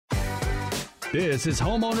This is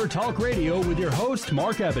Homeowner Talk Radio with your host,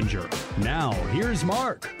 Marc Ebinger. Now, here's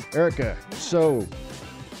Marc. Erika, so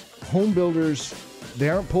home builders, they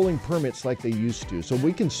aren't pulling permits like they used to. So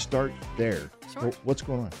we can start there. Sure. What's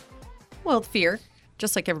going on? Well, fear,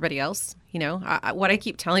 just like everybody else. You know, what I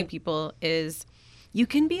keep telling people is you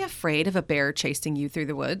can be afraid of a bear chasing you through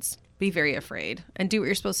the woods. Be very afraid and do what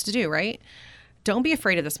you're supposed to do, right? Don't be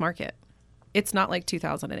afraid of this market. It's not like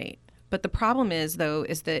 2008. But the problem is, though,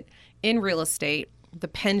 is that in real estate, the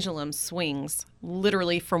pendulum swings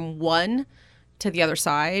literally from one to the other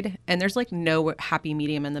side, and there's like no happy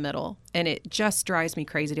medium in the middle. And it just drives me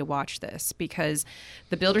crazy to watch this because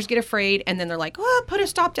the builders get afraid, and then they're like, oh, put a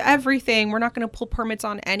stop to everything. We're not going to pull permits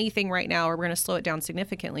on anything right now, or we're going to slow it down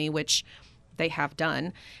significantly, which they have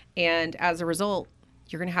done. And as a result,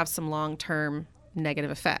 you're going to have some long-term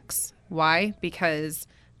negative effects. Why? Because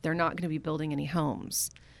they're not going to be building any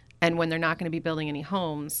homes. And when they're not going to be building any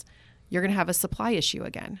homes, you're going to have a supply issue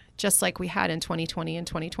again, just like we had in 2020 and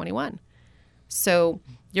 2021. So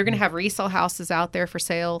you're going to have resale houses out there for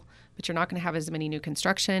sale, but you're not going to have as many new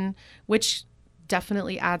construction, which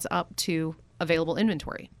definitely adds up to available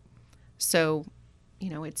inventory. So,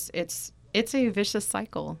 you know, it's a vicious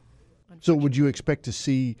cycle. So would you expect to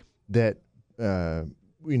see that,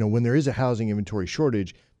 when there is a housing inventory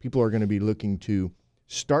shortage, people are going to be looking to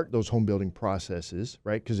start those home building processes,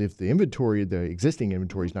 right? Because if the existing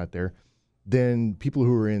inventory is not there, then people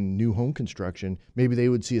who are in new home construction, maybe they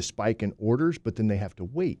would see a spike in orders, but then they have to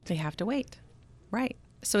wait. They have to wait, right?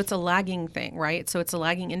 So it's a lagging thing, right? So it's a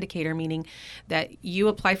lagging indicator, meaning that you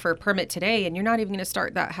apply for a permit today and you're not even going to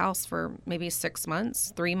start that house for maybe 6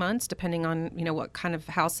 months, 3 months, depending on, what kind of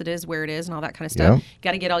house it is, where it is, and all that kind of stuff. Yeah. You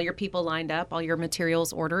got to get all your people lined up, all your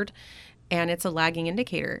materials ordered, and it's a lagging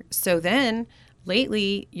indicator. So then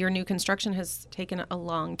lately, your new construction has taken a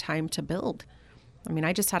long time to build. I mean,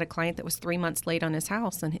 I just had a client that was 3 months late on his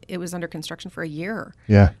house, and it was under construction for a year.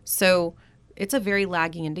 Yeah. So it's a very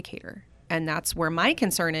lagging indicator. And that's where my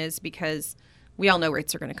concern is, because we all know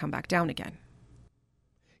rates are going to come back down again.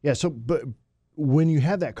 Yeah. So, but when you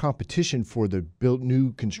have that competition for the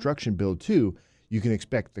new construction build too, you can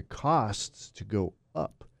expect the costs to go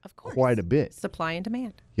up. Of course. Quite a bit. Supply and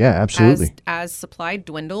demand. Yeah, absolutely. As supply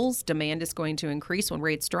dwindles, demand is going to increase when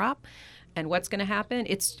rates drop. And what's going to happen?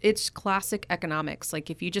 It's classic economics. Like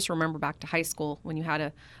if you just remember back to high school when you had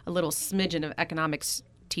a little smidgen of economics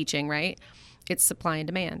teaching, right? It's supply and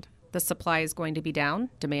demand. The supply is going to be down.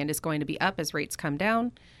 Demand is going to be up as rates come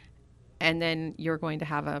down. And then you're going to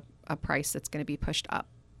have a price that's going to be pushed up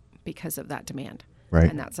because of that demand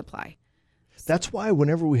and that supply. That's why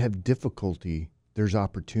whenever we have difficulty, there's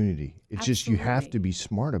opportunity. It's Absolutely. just you have to be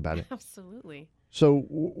smart about it. Absolutely.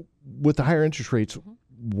 So with the higher interest rates,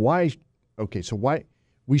 why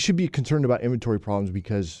we should be concerned about inventory problems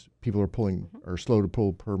because people are slow to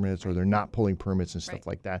pull permits or they're not pulling permits and stuff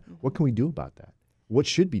like that. What can we do about that? What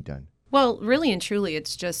should be done? Well, really and truly,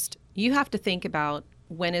 it's just you have to think about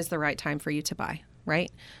when is the right time for you to buy, right?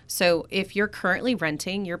 So if you're currently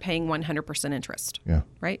renting, you're paying 100% interest,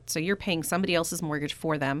 right? So you're paying somebody else's mortgage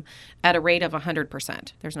for them at a rate of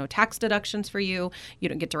 100%. There's no tax deductions for you. You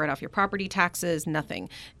don't get to write off your property taxes, nothing,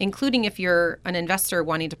 including if you're an investor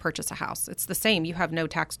wanting to purchase a house. It's the same. You have no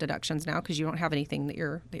tax deductions now because you don't have anything that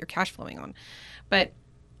you're cash flowing on. But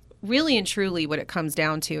really and truly what it comes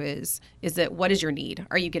down to is that what is your need?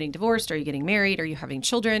 Are you getting divorced? Are you getting married? Are you having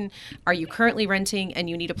children? Are you currently renting and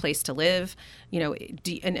you need a place to live?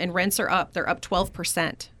 And rents are up. They're up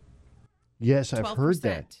 12%. Yes, I've heard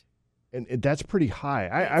that. And that's pretty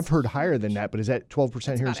high. I've heard higher than that, but is that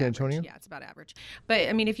 12% here in San Antonio? Average. Yeah, it's about average. But,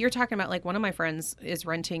 I mean, if you're talking about, like, one of my friends is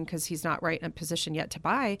renting because he's not right in a position yet to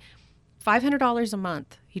buy, $500 a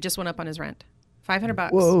month. He just went up on his rent.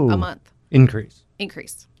 $500 a month. Increase.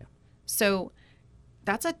 Yeah. So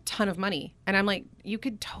that's a ton of money. And I'm like, you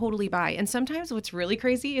could totally buy. And sometimes what's really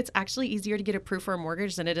crazy, it's actually easier to get approved for a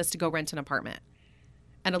mortgage than it is to go rent an apartment.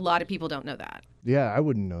 And a lot of people don't know that. Yeah, I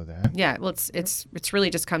wouldn't know that. Yeah, well, it's really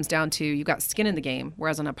just comes down to you got skin in the game.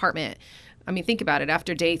 Whereas an apartment, I mean, think about it.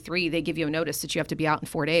 After day 3, they give you a notice that you have to be out in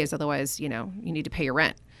 4 days. Otherwise, you need to pay your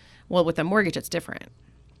rent. Well, with a mortgage, it's different.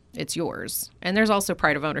 It's yours. And there's also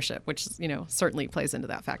pride of ownership, which, certainly plays into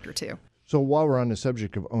that factor too. So while we're on the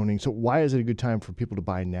subject of owning, so why is it a good time for people to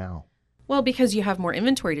buy now? Well, because you have more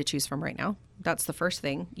inventory to choose from right now. That's the first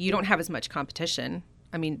thing. You don't have as much competition.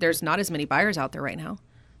 I mean, there's not as many buyers out there right now.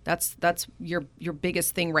 That's your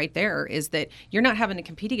biggest thing right there is that you're not having to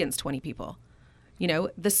compete against 20 people. You know,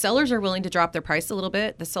 the sellers are willing to drop their price a little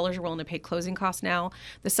bit. The sellers are willing to pay closing costs now.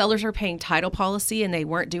 The sellers are paying title policy, and they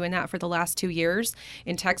weren't doing that for the last 2 years.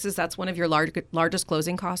 In Texas, that's one of your largest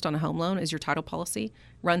closing costs on a home loan is your title policy.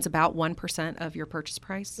 Runs about 1% of your purchase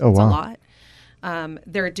price. Oh, it's wow. a lot.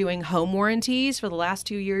 They're doing home warranties. For the last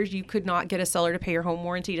 2 years, you could not get a seller to pay your home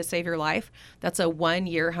warranty to save your life. That's a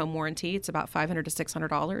 1-year home warranty. It's about $500 to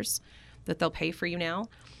 $600 that they'll pay for you now.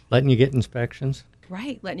 Letting you get inspections.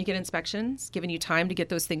 Right. Letting you get inspections, giving you time to get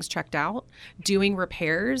those things checked out, doing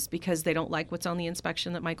repairs because they don't like what's on the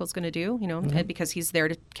inspection that Michael's going to do, you know, and because he's there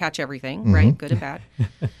to catch everything, right? Good and bad.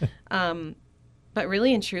 But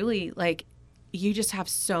really and truly, like, you just have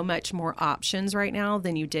so much more options right now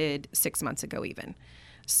than you did 6 months ago even.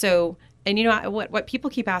 So, and you know, what people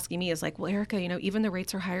keep asking me is like, well, Erika, you know, even the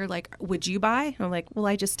rates are higher. Like, would you buy? And I'm like, well,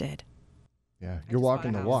 I just did. Yeah, you're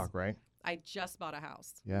walking the walk, right? I just bought a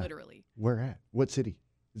house, Yeah. literally. Where at? What city?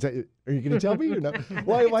 Is that? Are you going to tell me or not?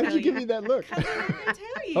 Why did you give me that look? I'm not going to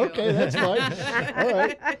tell you. Okay, that's fine. All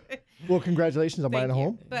right. Well, congratulations on buying a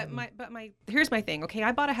home. But here's my thing. Okay,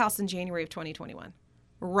 I bought a house in January of 2021,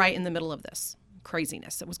 right in the middle of this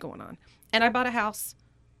craziness that was going on, and I bought a house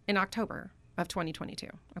in October of 2022.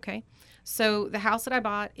 Okay, so the house that I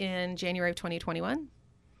bought in January of 2021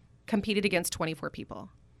 competed against 24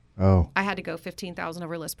 people. Oh. I had to go $15,000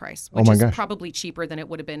 over list price, Oh which my is gosh. probably cheaper than it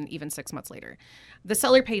would have been even 6 months later. The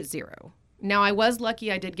seller paid $0. Now, I was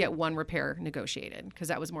lucky I did get one repair negotiated because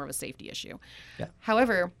that was more of a safety issue. Yeah.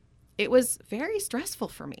 However, it was very stressful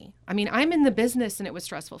for me. I mean, I'm in the business and it was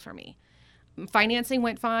stressful for me. Financing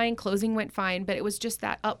went fine, closing went fine, but it was just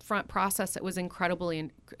that upfront process that was incredibly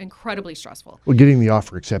stressful. Well, getting the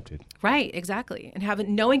offer accepted. Right, exactly. And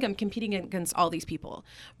knowing I'm competing against all these people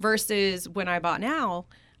versus when I bought now,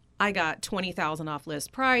 I got $20,000 off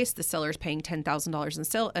list price. The seller's paying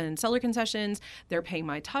 $10,000 in seller concessions. They're paying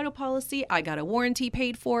my title policy. I got a warranty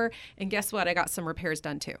paid for. And guess what? I got some repairs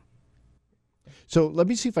done too. So let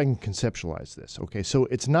me see if I can conceptualize this. Okay, so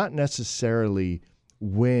it's not necessarily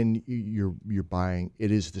when you're buying.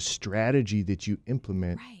 It is the strategy that you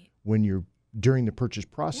implement when you're during the purchase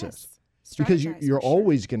process. Yes. Because Strategize, you're for sure.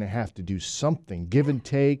 always going to have to do something, give and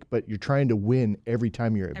take, but you're trying to win every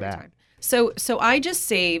time you're at Every bat. time. So I just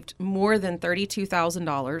saved more than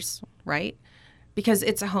 $32,000, right? Because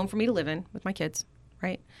it's a home for me to live in with my kids,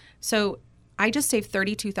 right? So I just saved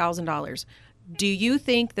 $32,000. Do you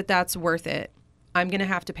think that that's worth it? I'm going to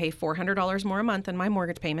have to pay $400 more a month in my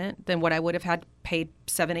mortgage payment than what I would have had paid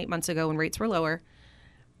 7-8 months ago when rates were lower.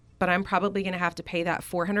 But I'm probably going to have to pay that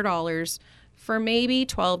 $400 for maybe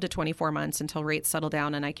 12 to 24 months until rates settle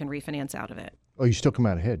down and I can refinance out of it. Oh, you still come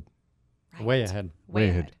out ahead. Right. Way ahead. Way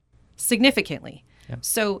ahead. Significantly. Yeah.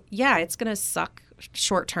 So, yeah, it's going to suck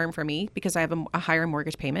short term for me because I have a higher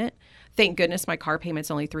mortgage payment. Thank goodness my car payment's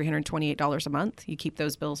only $328 a month. You keep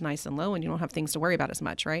those bills nice and low and you don't have things to worry about as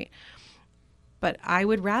much, right? But I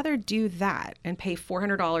would rather do that and pay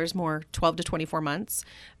 $400 more 12 to 24 months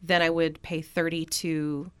than I would pay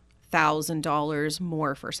 $32,000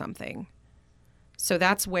 more for something. So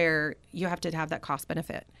that's where you have to have that cost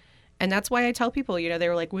benefit. And that's why I tell people, you know, they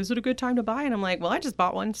were like, was it a good time to buy? And I'm like, well, I just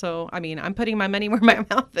bought one. So, I mean, I'm putting my money where my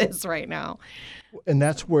mouth is right now. And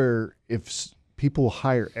that's where if people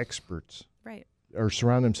hire experts Right. or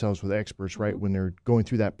surround themselves with experts, right, when they're going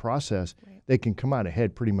through that process, they can come out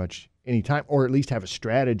ahead pretty much any time or at least have a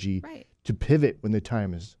strategy to pivot when the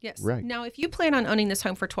time is right. Now, if you plan on owning this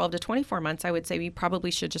home for 12 to 24 months, I would say you probably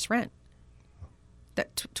should just rent.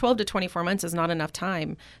 That 12 to 24 months is not enough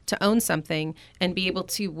time to own something and be able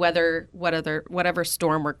to weather whatever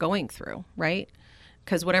storm we're going through, right?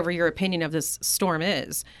 Because whatever your opinion of this storm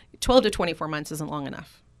is, 12 to 24 months isn't long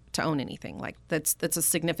enough to own anything. Like that's a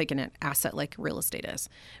significant asset like real estate is.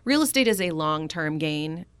 Real estate is a long-term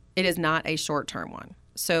gain. It is not a short-term one.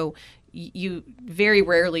 So you very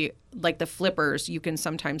rarely, like the flippers, you can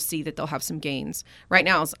sometimes see that they'll have some gains. Right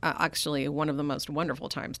now is actually one of the most wonderful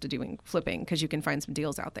times to doing flipping because you can find some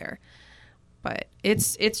deals out there. But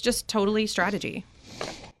it's just totally strategy.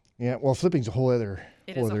 Yeah, well, flipping's a whole other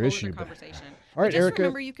issue. Other conversation. All right, just Erika.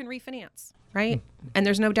 remember you can refinance, right? And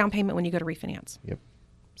there's no down payment when you go to refinance. Yep.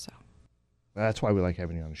 So That's why we like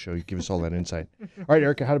having you on the show. You give us all that insight. All right,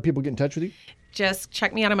 Erika, how do people get in touch with you? just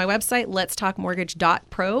check me out on my website,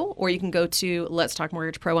 letstalkmortgage.pro, or you can go to Let's Talk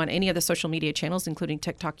Mortgage Pro on any of the social media channels, including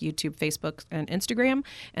TikTok, YouTube, Facebook, and Instagram.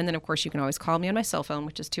 And then, of course, you can always call me on my cell phone,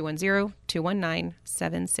 which is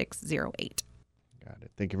 210-219-7608. Got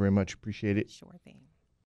it. Thank you very much. Appreciate it. Sure thing.